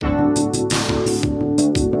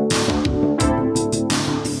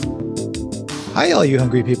Hi, all you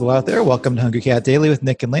hungry people out there. Welcome to Hungry Cat Daily with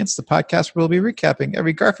Nick and Lance, the podcast where we'll be recapping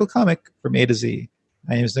every Garfield comic from A to Z.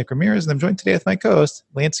 My name is Nick Ramirez, and I'm joined today with my co-host,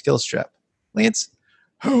 Lance Gilstrap. Lance,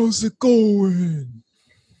 how's it going?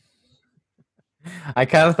 I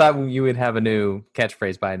kind of thought you would have a new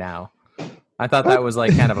catchphrase by now. I thought that was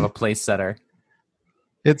like kind of a place setter.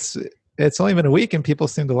 It's only been a week, and people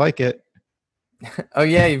seem to like it. Oh,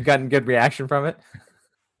 yeah? You've gotten good reaction from it?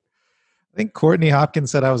 I think Courtney Hopkins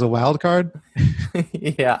said I was a wild card.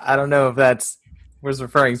 Yeah, I don't know if that's was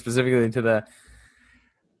referring specifically to the...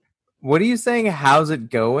 What are you saying? How's it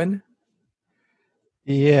going?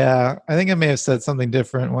 Yeah, I think I may have said something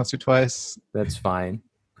different once or twice. That's fine.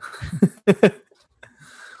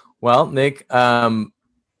 Well, Nick, I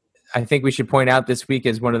think we should point out this week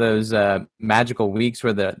is one of those magical weeks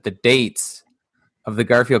where the dates of the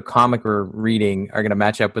Garfield comic we're reading are going to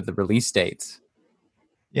match up with the release dates.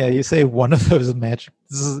 Yeah, you say one of those match.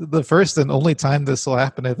 This is the first and only time this will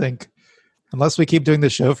happen, I think. Unless we keep doing the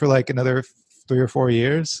show for like another 3 or 4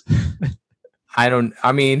 years.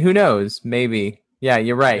 I mean, who knows? Maybe. Yeah,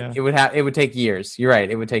 you're right. Yeah. It would take years. You're right.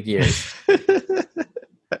 It would take years.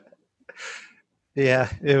 Yeah,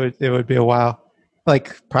 it would be a while.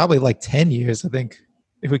 Like probably like 10 years, I think,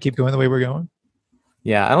 if we keep going the way we're going.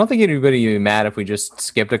 Yeah, I don't think anybody would be mad if we just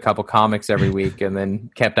skipped a couple comics every week and then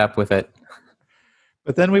kept up with it.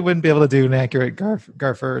 But then we wouldn't be able to do an accurate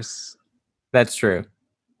Garverse. That's true.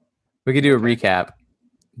 We could do a recap.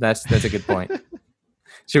 That's a good point.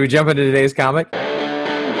 Should we jump into today's comic?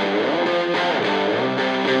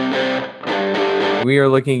 We are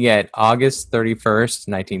looking at August 31st,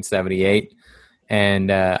 1978.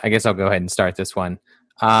 And I guess I'll go ahead and start this one.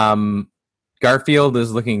 Garfield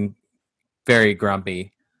is looking very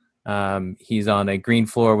grumpy. He's on a green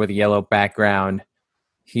floor with a yellow background.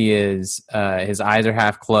 He is his eyes are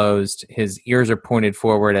half closed. His ears are pointed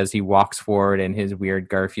forward as he walks forward, and his weird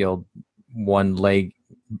Garfield one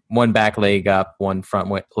back leg up, one front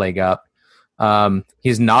leg up.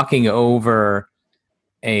 He's knocking over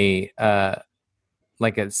a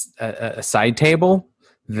side table.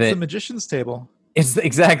 It's a magician's table. It's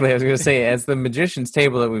exactly. I was going to say, as the magician's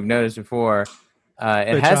table that we've noticed before.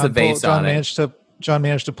 It has a vase on it. John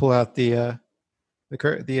managed to pull out the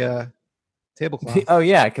tablecloth. Oh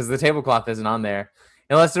yeah, because the tablecloth isn't on there,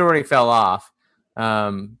 unless it already fell off.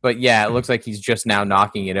 But yeah, it looks like he's just now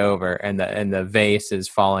knocking it over, and the vase is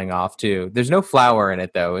falling off too. There's no flower in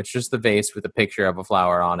it though; it's just the vase with a picture of a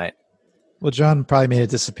flower on it. Well, John probably made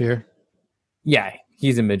it disappear. Yeah,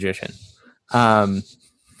 he's a magician. And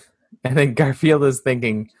then Garfield is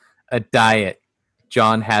thinking, a diet.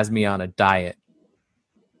 John has me on a diet.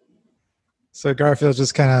 So Garfield's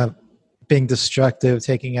just kind of being destructive,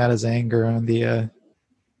 taking out his anger on the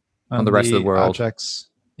rest of the world. Objects.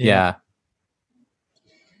 Yeah.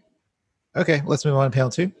 Okay, let's move on to panel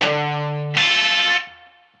 2.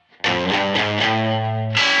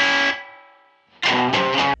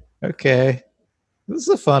 Okay, this is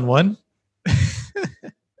a fun one.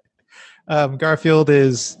 Garfield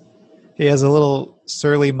he has a little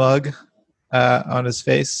surly mug on his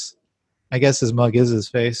face. I guess his mug is his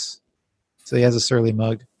face. So he has a surly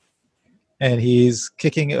mug. And he's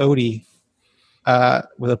kicking Odie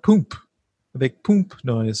with a big poomp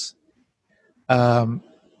noise. And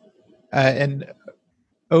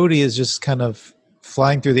Odie is just kind of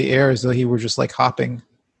flying through the air as though he were just like hopping.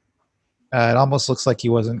 It almost looks like he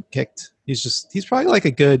wasn't kicked. He's probably like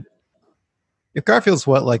a good... If Garfield's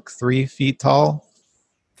like 3 feet tall?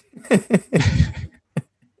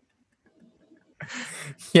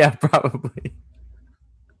 Yeah, probably.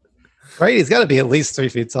 Right? He's got to be at least 3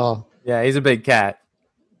 feet tall. Yeah, he's a big cat.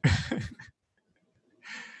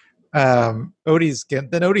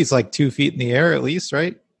 Odie's like 2 feet in the air at least,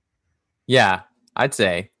 right? Yeah, I'd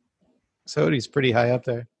say. So Odie's pretty high up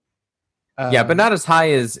there. Yeah, but not as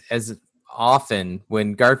high as often.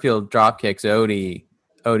 When Garfield drop kicks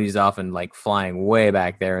Odie's often like flying way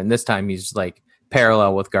back there, and this time he's like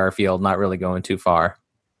parallel with Garfield, not really going too far.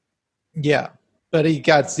 Yeah, but he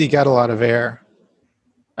got a lot of air.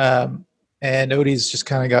 And Odie's just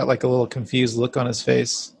kind of got like a little confused look on his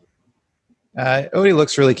face. Odie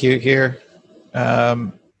looks really cute here.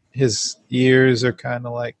 His ears are kind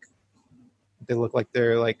of like, they look like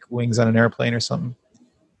they're like wings on an airplane or something.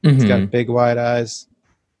 Mm-hmm. He's got big wide eyes.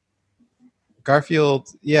 Garfield,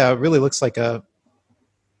 yeah, really looks like I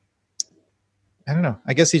don't know.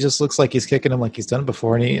 I guess he just looks like he's kicking him like he's done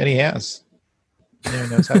before, and he has. He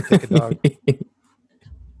knows how to kick a dog.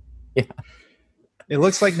 Yeah. It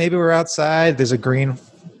looks like maybe we're outside. There's a green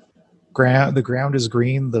ground. The ground is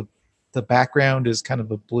green. The background is kind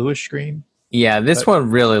of a bluish green. Yeah, this But-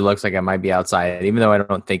 one really looks like it might be outside, even though I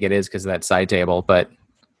don't think it is because of that side table, but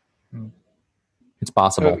Hmm. it's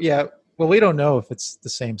possible. Oh, yeah. Well, we don't know if it's the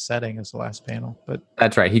same setting as the last panel, but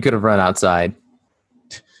That's right. He could have run outside.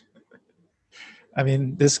 I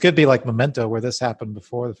mean, this could be like Memento, where this happened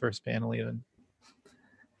before the first panel. Even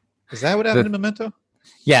is that what happened in Memento?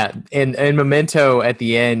 Yeah, in Memento at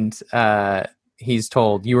the end, he's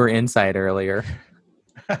told you were inside earlier.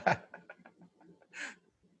 That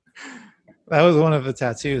was one of the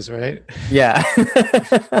tattoos, right? Yeah.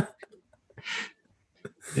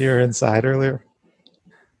 You were inside earlier.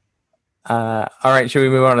 All right, should we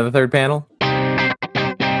move on to the third panel?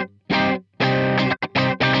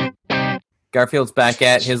 Garfield's back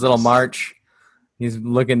at his little march. He's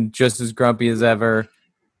looking just as grumpy as ever.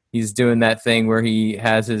 He's doing that thing where he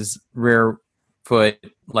has his rear foot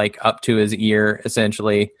like up to his ear,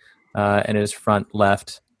 essentially, and his front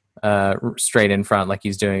left straight in front, like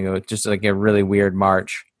he's doing just like a really weird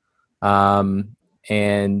march.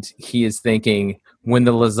 And he is thinking, when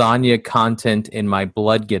the lasagna content in my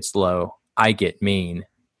blood gets low, I get mean.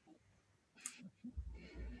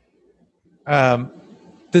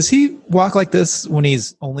 Does he walk like this when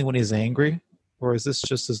he's angry, or is this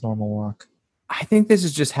just his normal walk? I think this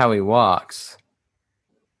is just how he walks.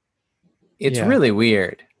 It's really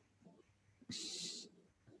weird.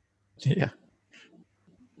 Yeah.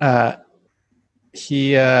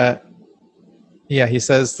 He says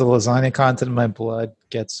the lasagna content in my blood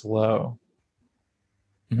gets low.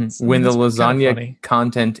 Mm-hmm. When the lasagna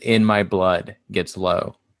content in my blood gets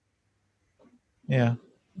low. Yeah.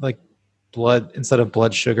 Like blood, instead of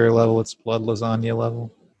blood sugar level, it's blood lasagna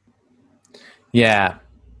level. Yeah.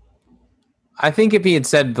 I think if he had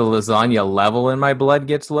said the lasagna level in my blood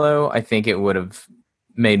gets low, I think it would have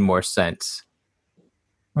made more sense.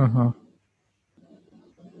 Uh-huh.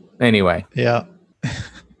 Anyway. Yeah.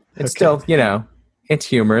 It's still, it's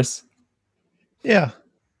humorous. Yeah.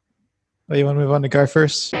 Well, you want to move on to Gar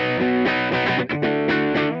first? I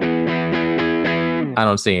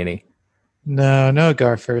don't see any. No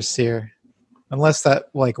Gar first here. Unless that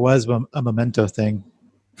was a Memento thing.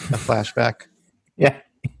 A flashback. Yeah.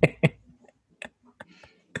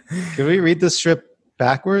 Could we read this strip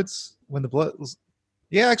backwards when the blood was...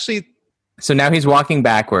 Yeah, actually. So now he's walking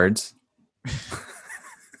backwards.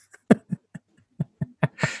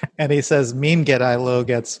 And he says, mean get I low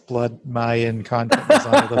gets blood Mayan content is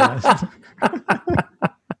on the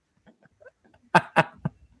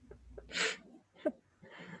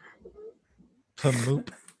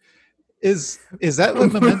Pamoop. Is that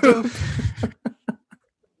what Memento?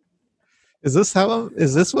 Is this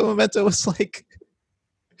what Memento was like?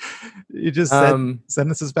 You just said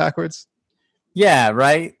sentences backwards? Yeah,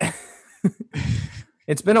 right?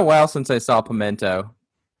 It's been a while since I saw Pimento.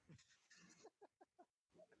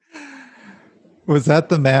 Was that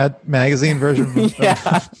the Mad Magazine version?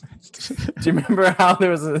 Yeah. Do you remember how there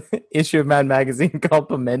was an issue of Mad Magazine called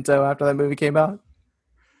Pimento after that movie came out?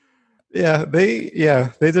 Yeah, they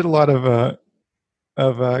did a lot of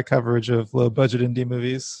coverage of low budget indie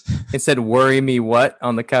movies. It said "Worry Me What"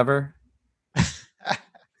 on the cover.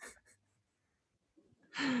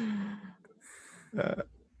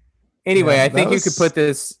 Anyway, yeah, I think you could put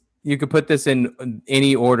this. You could put this in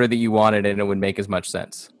any order that you wanted, and it would make as much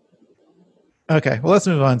sense. Okay, well, let's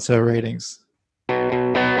move on to ratings.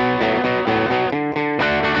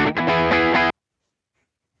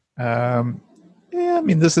 Yeah, I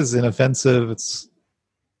mean, this is inoffensive. It's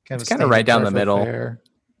kind of right down the middle. Fair.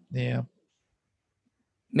 Yeah.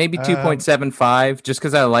 Maybe 2.75, just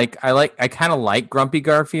because I kind of like Grumpy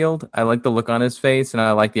Garfield. I like the look on his face, and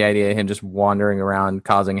I like the idea of him just wandering around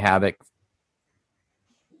causing havoc.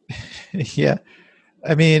 Yeah.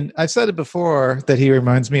 I mean, I've said it before that he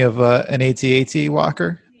reminds me of an AT-AT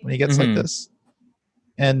walker when he gets like this.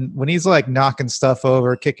 And when he's like knocking stuff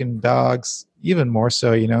over, kicking dogs, even more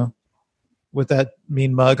so, with that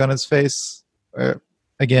mean mug on his face.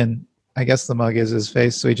 Again, I guess the mug is his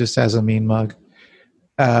face, so he just has a mean mug.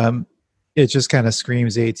 It just kind of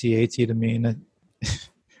screams AT-AT to me. And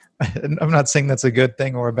I'm not saying that's a good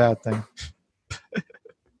thing or a bad thing.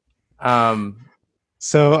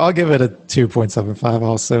 So I'll give it a 2.75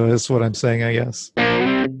 also, is what I'm saying, I guess.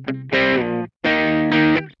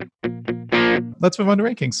 Let's move on to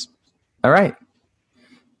rankings. All right.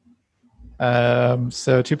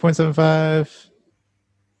 So 2.75.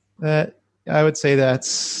 That I would say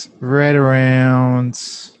that's right around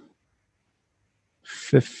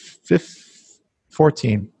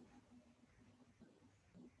 14.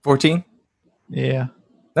 14? Yeah.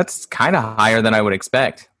 That's kind of higher than I would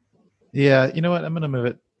expect. Yeah, you know what? I'm going to move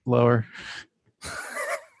it lower.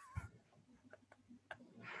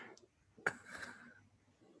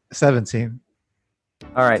 17.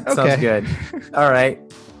 All right, Okay. sounds good. All right.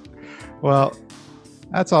 Well,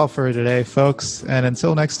 that's all for today, folks. And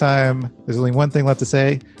until next time, there's only one thing left to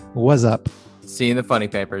say. What's up? See you in the funny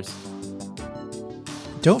papers.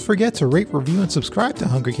 Don't forget to rate, review, and subscribe to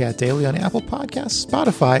Hungry Cat Daily on Apple Podcasts,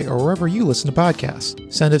 Spotify, or wherever you listen to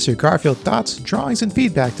podcasts. Send us your Garfield thoughts, drawings, and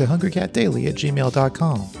feedback to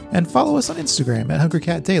hungrycatdaily@gmail.com. And follow us on Instagram at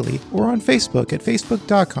hungrycatdaily or on Facebook at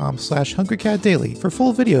facebook.com/hungrycatdaily for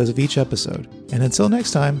full videos of each episode. And until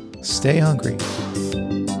next time, stay hungry.